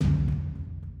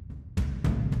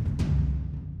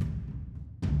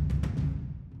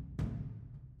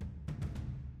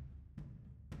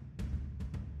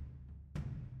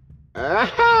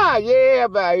Aha, yeah,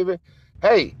 baby.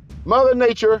 Hey, Mother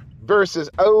Nature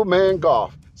versus Old Man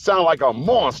Golf. Sound like a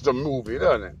monster movie,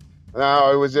 doesn't it?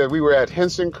 No, it was. We were at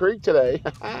Henson Creek today.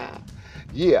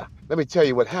 Yeah, let me tell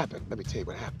you what happened.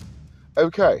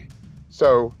 Okay,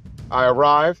 so I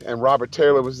arrived, and Robert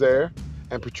Taylor was there,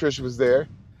 and Patricia was there,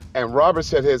 and Robert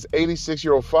said his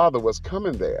 86-year-old father was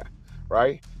coming there,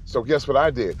 right? So guess what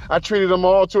I did? I treated them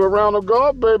all to a round of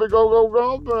golf, baby. Go, go,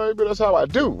 golf, baby. That's how I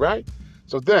do, right?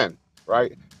 So then,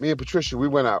 right, me and Patricia, we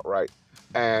went out, right?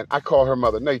 And I call her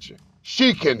Mother Nature.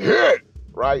 She can hit,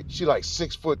 right? She like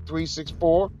 6'3",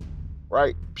 6'4",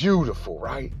 right? Beautiful,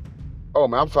 right? Oh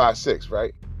man, I'm 5'6",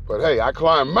 right? But hey, I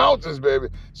climb mountains, baby.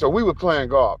 So we were playing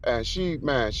golf, and she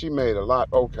made a lot.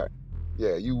 Okay,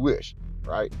 yeah, you wish,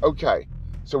 right? Okay,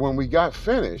 so when we got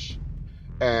finished,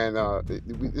 and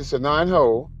it's a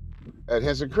 9-hole at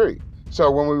Henson Creek.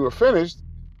 So when we were finished,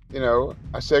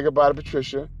 I said goodbye to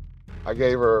Patricia. I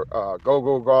gave her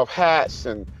go-go golf hats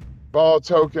and ball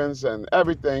tokens and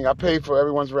everything. I paid for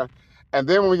everyone's round. And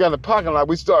then when we got in the parking lot,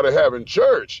 we started having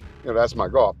church. That's my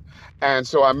golf. And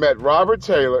so I met Robert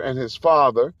Taylor and his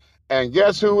father. And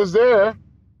guess who was there?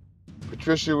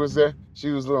 Patricia was there.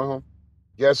 She was little home.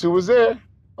 Guess who was there?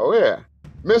 Oh, yeah.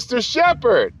 Mr.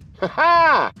 Shepherd. Ha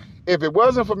ha! If it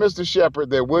wasn't for Mr. Shepherd,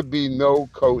 there would be no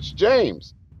Coach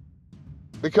James.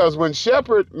 Because when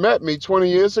Shepherd met me 20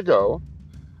 years ago,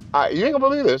 you ain't gonna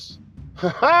believe this. Ha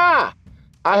ha!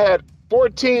 I had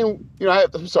 12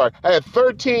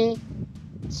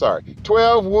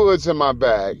 woods in my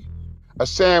bag, a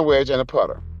sand wedge, and a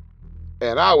putter.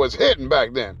 And I was hitting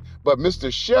back then. But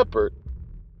Mr. Shepherd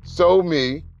sold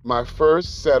me my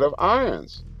first set of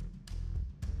irons.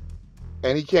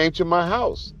 And he came to my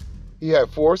house. He had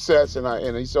 4 sets,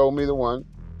 and he sold me the one.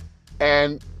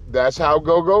 And that's how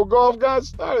Go-Go Golf got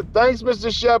started. Thanks,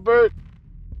 Mr. Shepherd.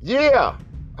 Yeah.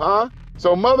 Huh?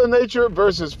 So Mother Nature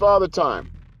versus Father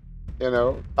Time.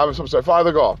 I'm sorry,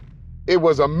 Father Golf. It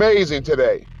was amazing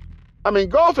today. I mean,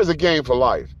 golf is a game for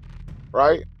life,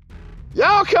 right?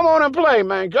 Y'all come on and play,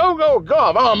 man. Go, go,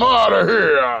 golf. I'm out of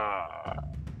here.